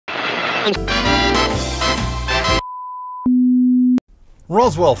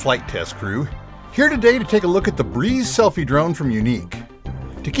Roswell flight test crew, here today to take a look at the Breeze selfie drone from Yuneec.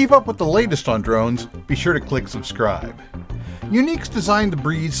 To keep up with the latest on drones, be sure to click subscribe. Yuneec's designed the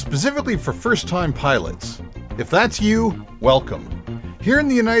Breeze specifically for first-time pilots. If that's you, welcome. Here in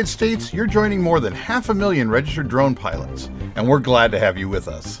the United States, you're joining more than 500,000 registered drone pilots, and we're glad to have you with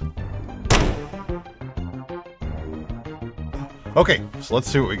us. Okay, so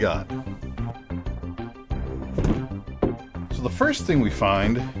let's see what we got. So the first thing we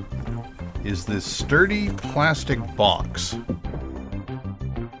find is this sturdy plastic box,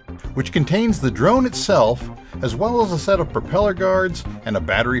 which contains the drone itself, as well as a set of propeller guards and a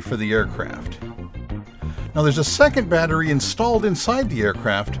battery for the aircraft. Now there's a second battery installed inside the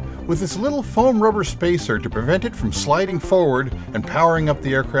aircraft with this little foam rubber spacer to prevent it from sliding forward and powering up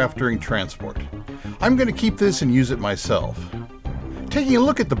the aircraft during transport. I'm going to keep this and use it myself. Taking a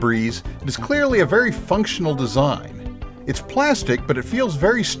look at the Breeze, it is clearly a very functional design. It's plastic, but it feels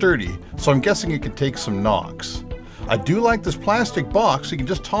very sturdy, so I'm guessing it could take some knocks. I do like this plastic box, so you can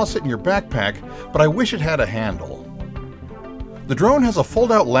just toss it in your backpack, but I wish it had a handle. The drone has a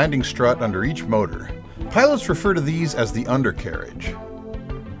fold-out landing strut under each motor. Pilots refer to these as the undercarriage.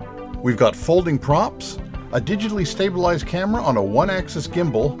 We've got folding props, a digitally stabilized camera on a one-axis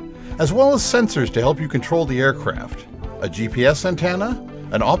gimbal, as well as sensors to help you control the aircraft, a GPS antenna,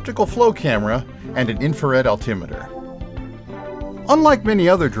 an optical flow camera, and an infrared altimeter. Unlike many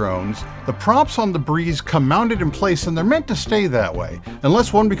other drones, the props on the Breeze come mounted in place and they're meant to stay that way,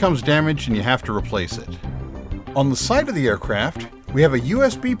 unless one becomes damaged and you have to replace it. On the side of the aircraft, we have a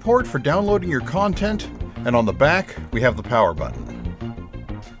USB port for downloading your content, and on the back, we have the power button.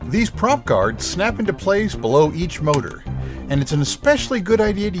 These prop guards snap into place below each motor, and it's an especially good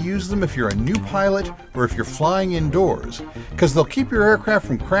idea to use them if you're a new pilot or if you're flying indoors, because they'll keep your aircraft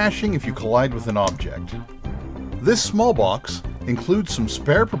from crashing if you collide with an object. This small box includes some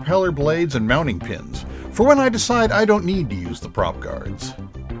spare propeller blades and mounting pins for when I decide I don't need to use the prop guards.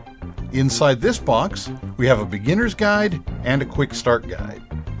 Inside this box, we have a beginner's guide and a quick start guide.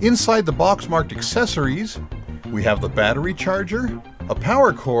 Inside the box marked accessories, we have the battery charger, a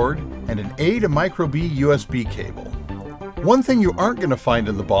power cord, and an A to micro B USB cable. One thing you aren't going to find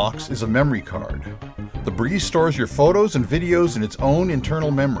in the box is a memory card. The Breeze stores your photos and videos in its own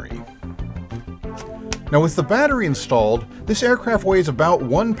internal memory. Now with the battery installed, this aircraft weighs about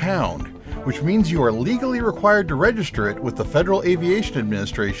 1 pound, which means you are legally required to register it with the Federal Aviation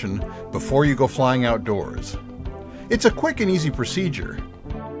Administration before you go flying outdoors. It's a quick and easy procedure.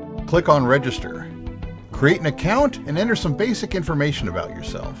 Click on Register. Create an account and enter some basic information about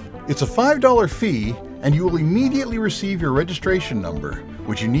yourself. It's a $5 fee, and you will immediately receive your registration number,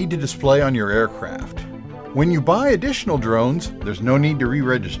 which you need to display on your aircraft. When you buy additional drones, there's no need to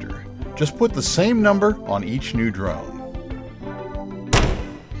re-register. Just put the same number on each new drone.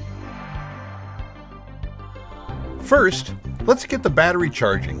 First, let's get the battery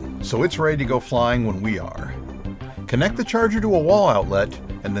charging so it's ready to go flying when we are. Connect the charger to a wall outlet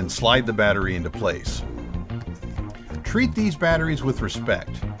and then slide the battery into place. Treat these batteries with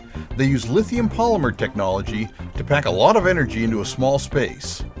respect. They use lithium polymer technology to pack a lot of energy into a small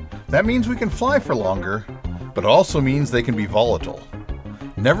space. That means we can fly for longer, but it also means they can be volatile.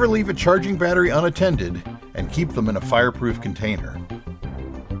 Never leave a charging battery unattended and keep them in a fireproof container.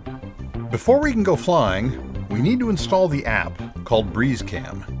 Before we can go flying, we need to install the app called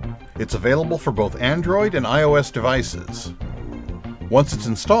BreezeCam. It's available for both Android and iOS devices. Once it's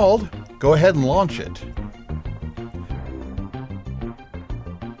installed, go ahead and launch it.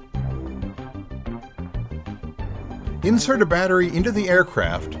 Insert a battery into the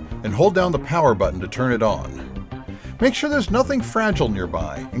aircraft and hold down the power button to turn it on. Make sure there's nothing fragile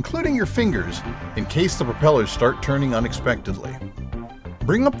nearby, including your fingers, in case the propellers start turning unexpectedly.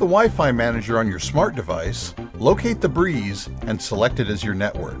 Bring up the Wi-Fi manager on your smart device, locate the Breeze, and select it as your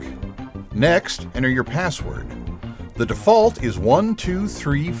network. Next, enter your password. The default is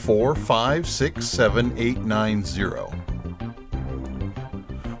 12345678990.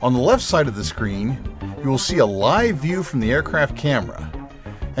 On the left side of the screen, you will see a live view from the aircraft camera,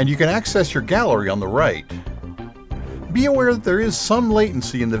 and you can access your gallery on the right. Be aware that there is some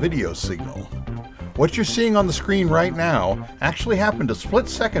latency in the video signal. What you're seeing on the screen right now actually happened a split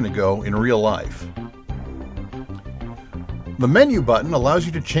second ago in real life. The menu button allows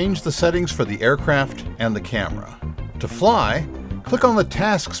you to change the settings for the aircraft and the camera. To fly, click on the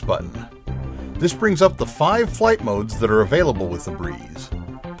Tasks button. This brings up the 5 flight modes that are available with the Breeze: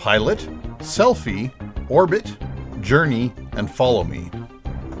 Pilot, Selfie, Orbit, Journey, and Follow Me.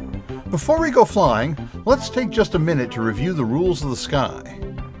 Before we go flying, let's take just a minute to review the rules of the sky.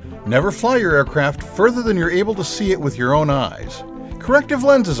 Never fly your aircraft further than you're able to see it with your own eyes. Corrective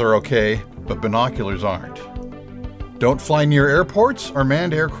lenses are okay, but binoculars aren't. Don't fly near airports or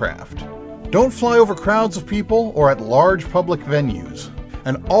manned aircraft. Don't fly over crowds of people or at large public venues.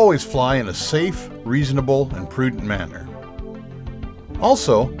 And always fly in a safe, reasonable, and prudent manner.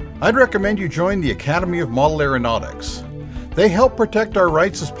 Also, I'd recommend you join the Academy of Model Aeronautics. They help protect our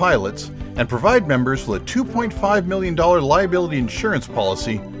rights as pilots and provide members with a $2.5 million liability insurance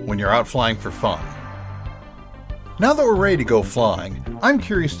policy when you're out flying for fun. Now that we're ready to go flying, I'm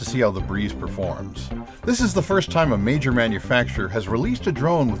curious to see how the Breeze performs. This is the first time a major manufacturer has released a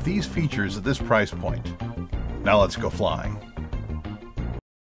drone with these features at this price point. Now let's go flying.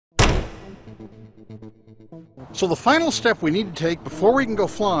 So the final step we need to take before we can go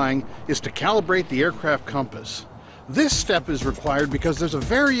flying is to calibrate the aircraft compass. This step is required because there's a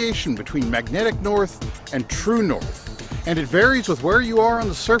variation between magnetic north and true north, and it varies with where you are on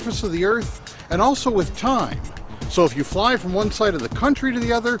the surface of the Earth and also with time. So if you fly from one side of the country to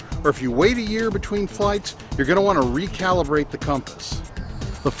the other, or if you wait a year between flights, you're going to want to recalibrate the compass.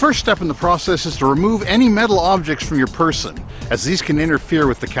 The first step in the process is to remove any metal objects from your person, as these can interfere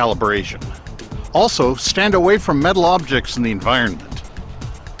with the calibration. Also, stand away from metal objects in the environment.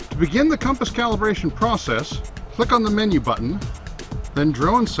 To begin the compass calibration process, click on the menu button, then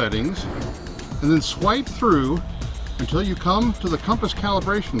Drone Settings, and then swipe through until you come to the compass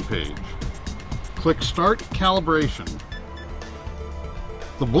calibration page. Click Start Calibration.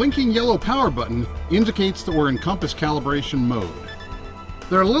 The blinking yellow power button indicates that we're in compass calibration mode.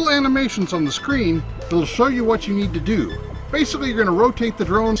 There are little animations on the screen that will show you what you need to do. Basically, you're going to rotate the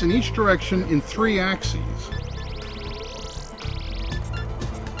drones in each direction in 3 axes.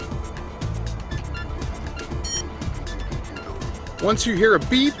 Once you hear a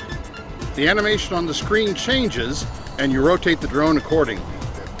beep, the animation on the screen changes and you rotate the drone accordingly.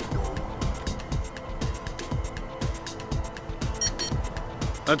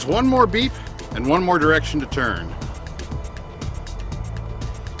 That's one more beep and one more direction to turn.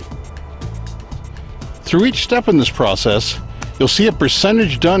 Through each step in this process, you'll see a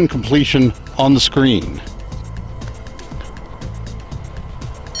percentage done completion on the screen.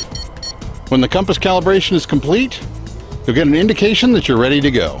 When the compass calibration is complete, you'll get an indication that you're ready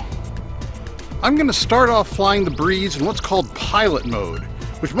to go. I'm going to start off flying the Breeze in what's called pilot mode,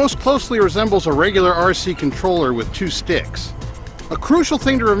 which most closely resembles a regular RC controller with 2 sticks. A crucial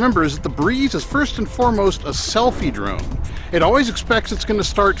thing to remember is that the Breeze is first and foremost a selfie drone. It always expects it's going to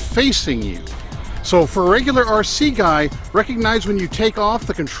start facing you. So for a regular RC guy, recognize when you take off,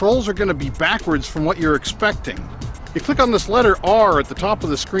 the controls are going to be backwards from what you're expecting. You click on this letter R at the top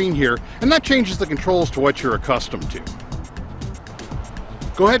of the screen here, and that changes the controls to what you're accustomed to.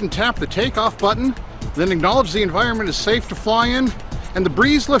 Go ahead and tap the takeoff button, then acknowledge the environment is safe to fly in, and the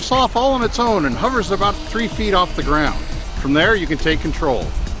Breeze lifts off all on its own and hovers about 3 feet off the ground. From there, you can take control.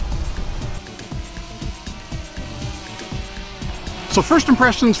 So first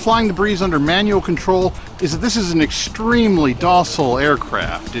impressions flying the Breeze under manual control is that this is an extremely docile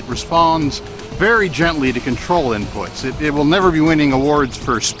aircraft. It responds very gently to control inputs. It will never be winning awards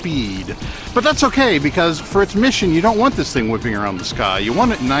for speed. But that's okay, because for its mission, you don't want this thing whipping around the sky. You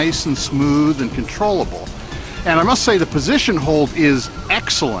want it nice and smooth and controllable. And I must say the position hold is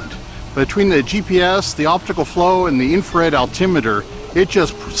excellent. Between the GPS, the optical flow, and the infrared altimeter, it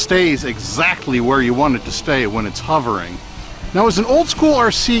just stays exactly where you want it to stay when it's hovering. Now, as an old school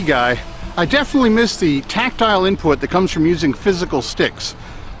RC guy, I definitely miss the tactile input that comes from using physical sticks.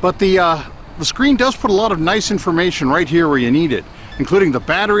 But the screen does put a lot of nice information right here where you need it, including the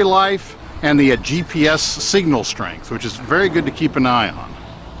battery life and the GPS signal strength, which is very good to keep an eye on.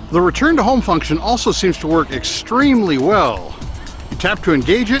 The return to home function also seems to work extremely well. You tap to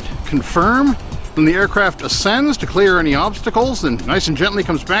engage it, confirm, then the aircraft ascends to clear any obstacles, then nice and gently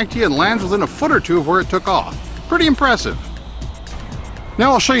comes back to you and lands within a foot or 2 of where it took off. Pretty impressive.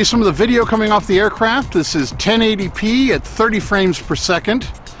 Now I'll show you some of the video coming off the aircraft. This is 1080p at 30 frames per second.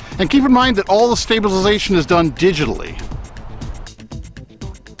 And keep in mind that all the stabilization is done digitally.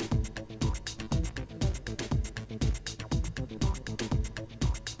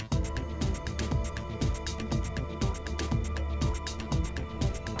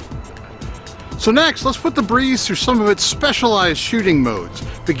 So next, let's put the Breeze through some of its specialized shooting modes,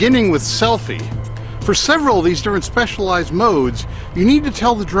 beginning with Selfie. For several of these different specialized modes, you need to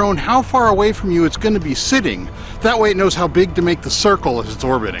tell the drone how far away from you it's going to be sitting. That way it knows how big to make the circle as it's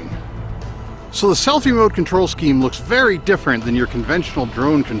orbiting. So the Selfie Mode control scheme looks very different than your conventional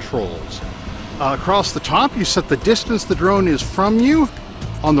drone controls. Across the top, you set the distance the drone is from you.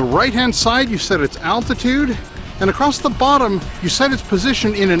 On the right-hand side, you set its altitude. And across the bottom, you set its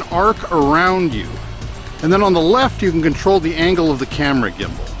position in an arc around you. And then on the left, you can control the angle of the camera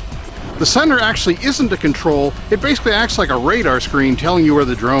gimbal. The center actually isn't a control, it basically acts like a radar screen telling you where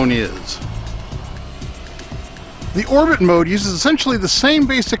the drone is. The orbit mode uses essentially the same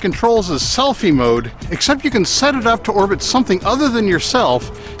basic controls as selfie mode, except you can set it up to orbit something other than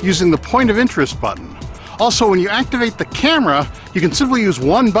yourself using the point of interest button. Also, when you activate the camera, you can simply use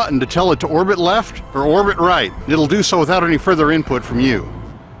one button to tell it to orbit left or orbit right. It'll do so without any further input from you.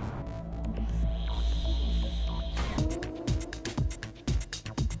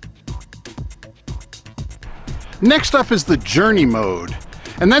 Next up is the journey mode,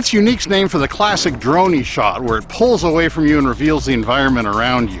 and that's Yuneec's name for the classic drone-y shot where it pulls away from you and reveals the environment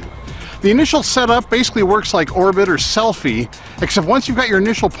around you. The initial setup basically works like orbit or selfie, except once you've got your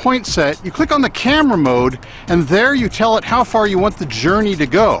initial point set, you click on the camera mode, and there you tell it how far you want the journey to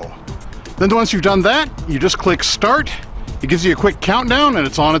go. Then once you've done that, you just click start, it gives you a quick countdown, and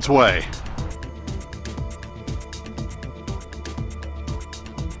it's on its way.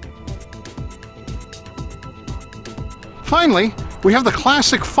 Finally, we have the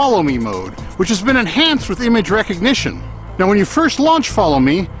classic Follow Me mode, which has been enhanced with image recognition. Now when you first launch Follow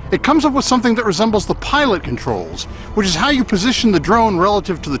Me, it comes up with something that resembles the pilot controls, which is how you position the drone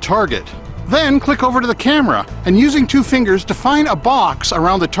relative to the target. Then click over to the camera, and using 2 fingers define a box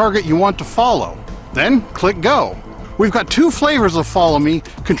around the target you want to follow. Then click Go. We've got 2 flavors of Follow Me,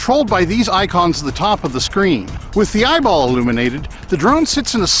 controlled by these icons at the top of the screen. With the eyeball illuminated, the drone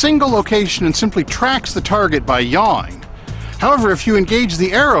sits in a single location and simply tracks the target by yawing. However, if you engage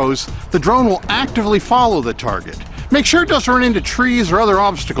the arrows, the drone will actively follow the target. Make sure it doesn't run into trees or other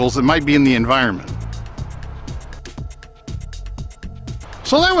obstacles that might be in the environment.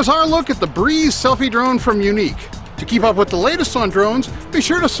 So that was our look at the Breeze selfie drone from Yuneec. To keep up with the latest on drones, be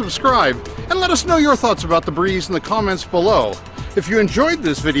sure to subscribe and let us know your thoughts about the Breeze in the comments below. If you enjoyed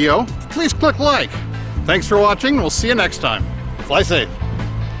this video, please click like. Thanks for watching, and we'll see you next time. Fly safe.